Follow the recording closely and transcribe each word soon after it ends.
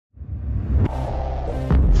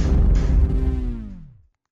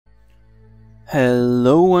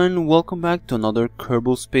Hello and welcome back to another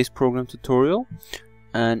Kerbal Space Program tutorial,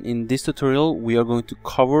 and in this tutorial we are going to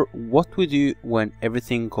cover what we do when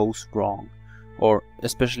everything goes wrong, or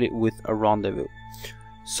especially with a rendezvous.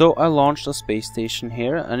 So I launched a space station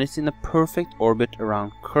here and it's in a perfect orbit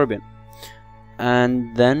around Kerbin,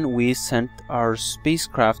 and then we sent our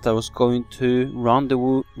spacecraft that was going to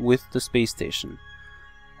rendezvous with the space station.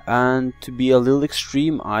 And to be a little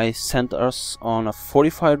extreme, I sent us on a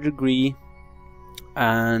 45-degree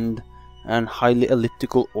and highly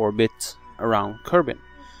elliptical orbit around Kerbin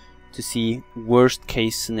to see worst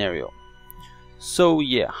case scenario. So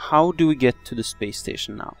yeah, how do we get to the space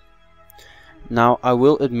station now? Now I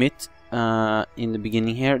will admit in the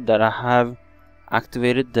beginning here that I have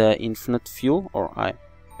activated the infinite fuel, or I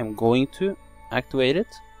am going to activate it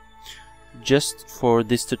just for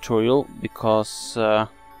this tutorial, because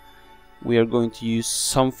we are going to use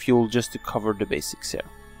some fuel just to cover the basics here.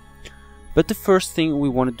 But the first thing we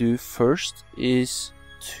want to do first is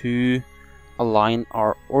to align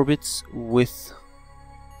our orbits with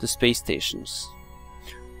the space stations,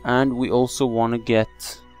 and we also want to get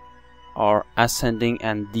our ascending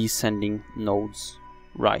and descending nodes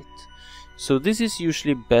right. So this is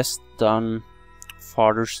usually best done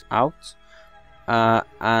farthest out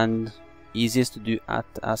and easiest to do at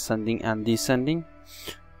ascending and descending,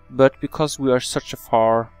 but because we are such a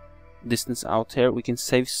far distance out here, we can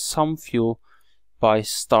save some fuel by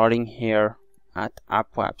starting here at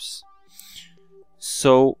apoapse.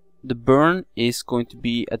 So the burn is going to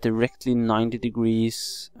be a directly 90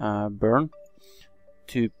 degrees burn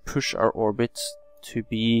to push our orbits to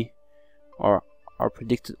be, or our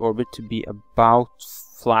predicted orbit to be, about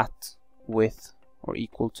flat with or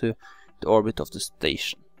equal to the orbit of the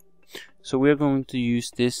station. So we are going to use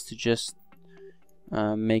this to just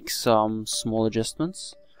make some small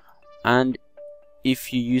adjustments. And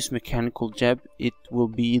if you use mechanical jeb, it will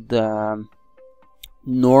be the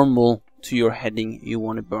normal to your heading you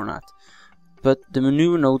want to burn at. But the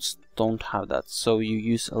maneuver nodes don't have that, so you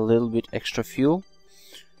use a little bit extra fuel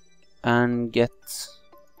and get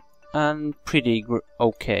a pretty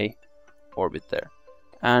okay orbit there.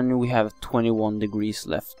 And we have 21 degrees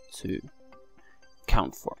left to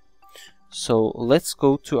count for. So let's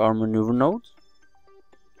go to our maneuver node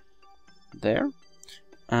there.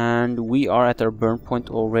 And we are at our burn point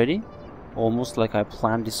already, almost like I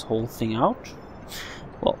planned this whole thing out.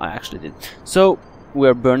 Well, I actually did. So we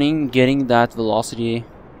are burning, getting that velocity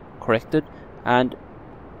corrected, and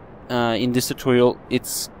in this tutorial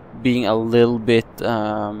it's being a little bit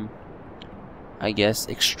I guess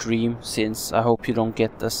extreme, since I hope you don't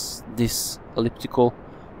get this elliptical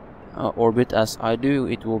orbit as I do.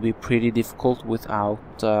 It will be pretty difficult without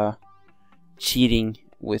cheating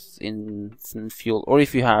with infinite fuel, or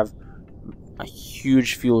if you have a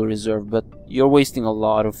huge fuel reserve, but you're wasting a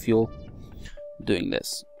lot of fuel doing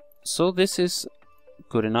this. So this is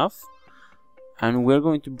good enough, and we're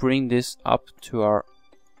going to bring this up to our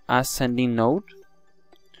ascending node,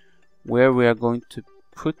 where we are going to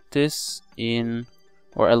put this in,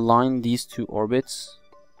 or align these two orbits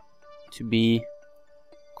to be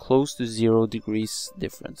close to 0 degrees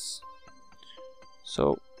difference.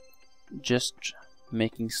 So just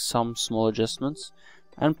making some small adjustments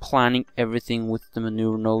and planning everything with the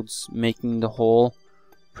maneuver nodes, making the whole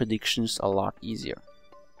predictions a lot easier.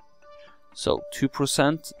 So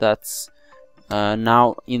 2%, that's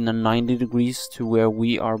now in the 90 degrees to where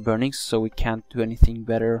we are burning, so we can't do anything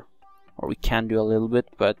better, or we can do a little bit,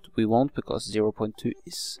 but we won't, because 0.2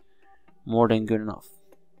 is more than good enough.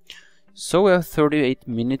 So we have 38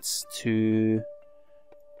 minutes to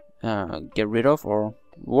get rid of, or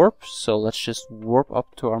warp. So let's just warp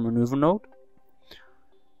up to our maneuver node,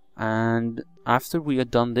 and after we are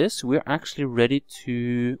done this, we're actually ready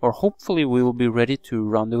to, or hopefully we will be ready to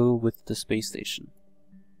rendezvous with the space station.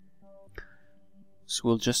 So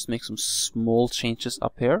we'll just make some small changes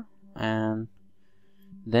up here, and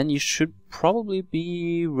then you should probably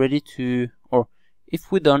be ready to, or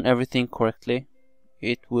if we've done everything correctly,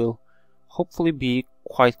 it will hopefully be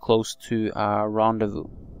quite close to a rendezvous.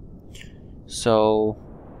 So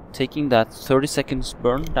taking that 30 seconds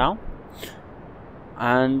burn down,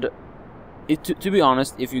 and to be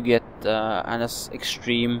honest, if you get as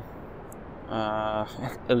extreme as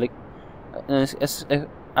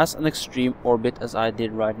an extreme orbit as I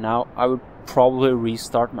did right now, I would probably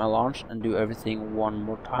restart my launch and do everything one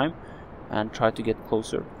more time and try to get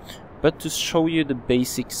closer. But to show you the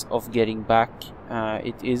basics of getting back,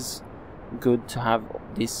 it is good to have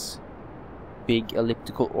this big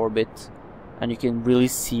elliptical orbit, and you can really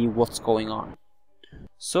see what's going on.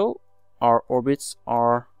 So our orbits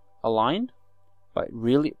are aligned, by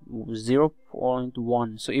really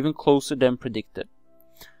 0.1, so even closer than predicted.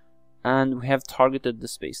 And we have targeted the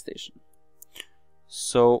space station.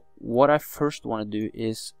 So what I first want to do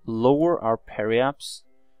is lower our periaps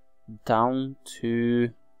down to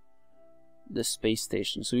the space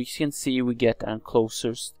station, so you can see we get a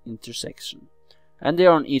closest intersection, and they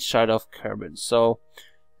are on each side of Kerbin, so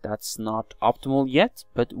that's not optimal yet,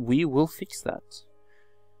 but we will fix that.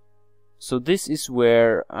 So this is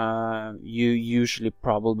where you usually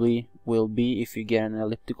probably will be if you get an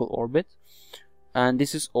elliptical orbit, and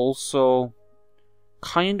this is also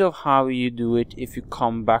kind of how you do it if you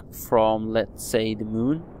come back from, let's say, the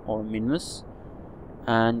moon or Minmus,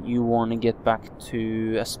 and you want to get back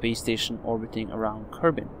to a space station orbiting around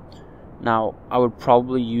Kerbin. Now, I would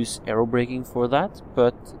probably use aerobraking for that,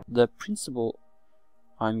 but the principle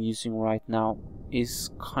I'm using right now is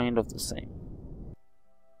kind of the same.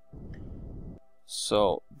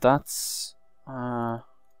 So that's our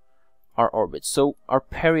orbit. So our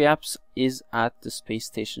periaps is at the space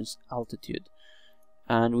station's altitude,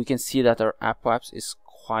 and we can see that our apoaps is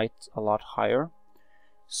quite a lot higher.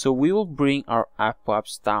 So we will bring our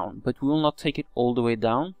apoaps down, but we will not take it all the way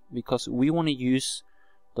down, because we want to use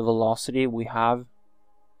the velocity we have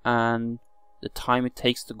and the time it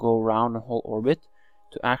takes to go around a whole orbit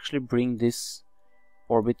to actually bring this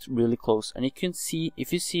orbit really close. And you can see,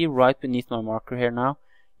 if you see right beneath my marker here now,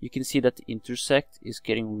 you can see that the intersect is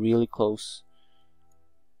getting really close.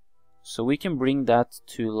 So we can bring that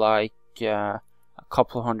to like a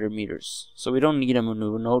couple of 100 meters. So we don't need a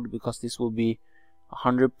maneuver node, because this will be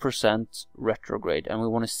 100% retrograde, and we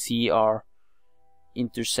want to see our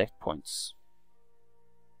intersect points.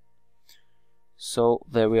 So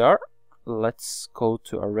there we are. Let's go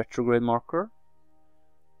to our retrograde marker,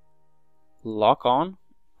 lock on,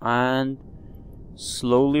 and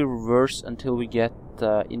slowly reverse until we get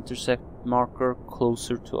the intersect marker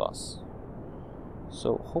closer to us.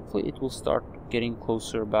 So hopefully it will start getting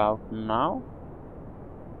closer about now.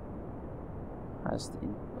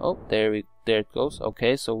 Oh, there it goes.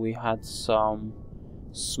 Okay, so we had some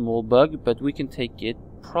small bug, but we can take it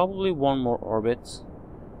probably one more orbit.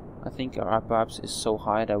 I think our apoaps is so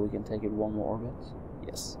high that we can take it one more orbit.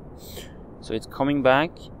 Yes. So it's coming back,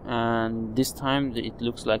 and this time it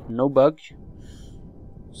looks like no bug.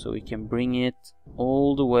 So we can bring it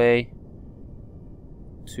all the way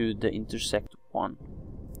to the intersect 1.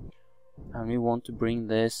 And we want to bring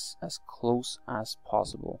this as close as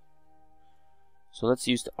possible. So let's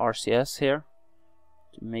use the RCS here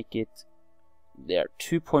to make it there,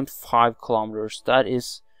 2.5 kilometers. That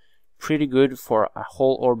is pretty good for a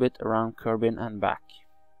whole orbit around Kerbin and back.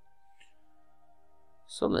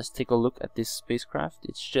 So let's take a look at this spacecraft.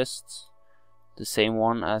 It's just the same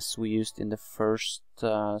one as we used in the first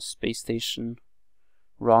space station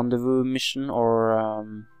rendezvous mission or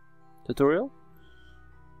tutorial,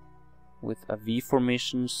 with a V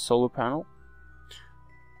formation solar panel.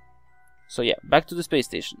 So yeah, back to the space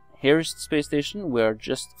station. Here is the space station. We are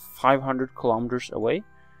just 500 kilometers away,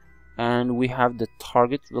 and we have the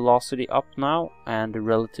target velocity up now and the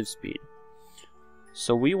relative speed.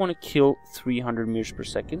 So we want to kill 300 meters per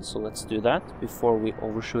second, so let's do that before we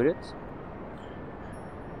overshoot it.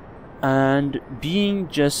 And being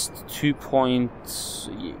just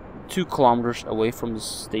 2.2 kilometers away from the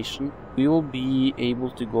station, we will be able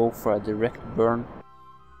to go for a direct burn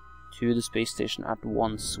to the space station at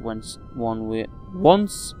once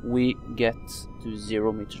we get to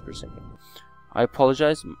 0 meters per second. I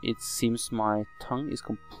apologize, it seems my tongue is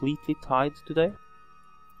completely tied today,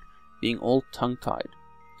 being all tongue-tied.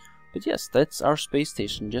 But yes, that's our space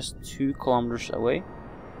station, just 2 kilometers away.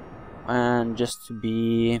 And just to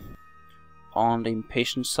be on the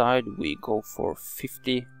impatient side, we go for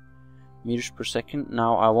 50 meters per second.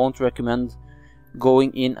 Now, I won't recommend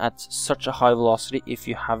going in at such a high velocity if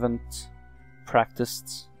you haven't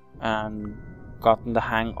practiced and gotten the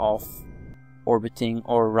hang of orbiting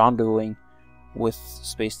or rendezvousing with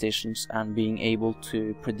space stations and being able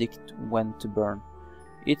to predict when to burn.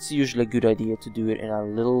 It's usually a good idea to do it at a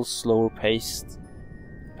little slower pace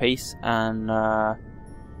and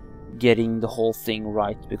getting the whole thing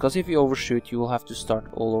right, because if you overshoot you will have to start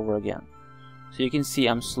all over again. So you can see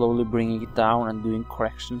I'm slowly bringing it down and doing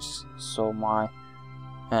corrections, so my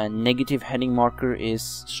negative heading marker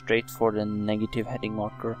is straight for the negative heading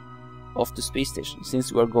marker of the space station,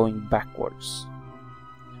 since we are going backwards.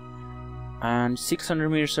 And 600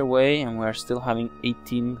 meters away, and we are still having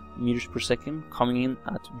 18 meters per second, coming in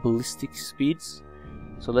at ballistic speeds.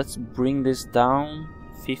 So let's bring this down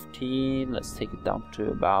 15, let's take it down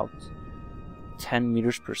to about 10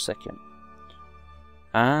 meters per second.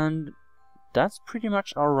 And that's pretty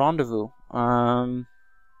much our rendezvous. I'm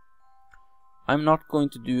not going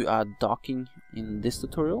to do a docking in this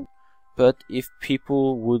tutorial, but if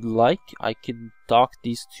people would like, I could dock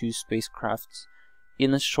these two spacecrafts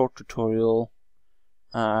in a short tutorial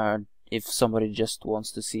if somebody just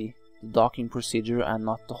wants to see the docking procedure and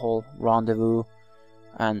not the whole rendezvous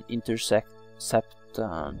and intercept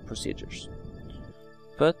procedures.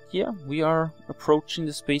 But yeah, we are approaching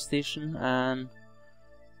the space station and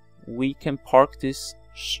we can park this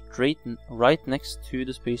right next to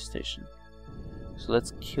the space station. So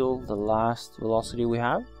let's kill the last velocity we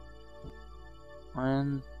have.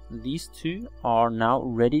 And these two are now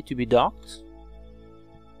ready to be docked,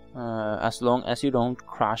 as long as you don't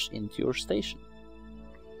crash into your station.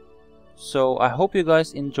 So I hope you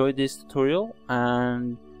guys enjoyed this tutorial,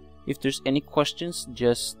 and if there's any questions,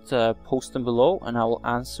 just post them below and I will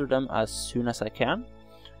answer them as soon as I can.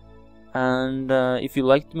 And if you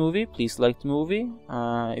liked the movie, please like the movie.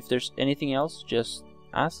 If there's anything else, just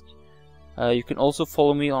ask. You can also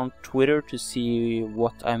follow me on Twitter to see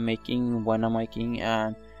what I'm making, when I'm making,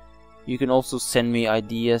 and you can also send me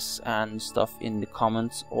ideas and stuff in the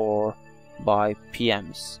comments or by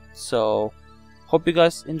PMs. So hope you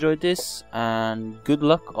guys enjoyed this, and good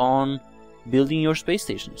luck on building your space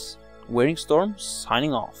stations. Wearing Storm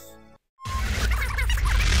signing off.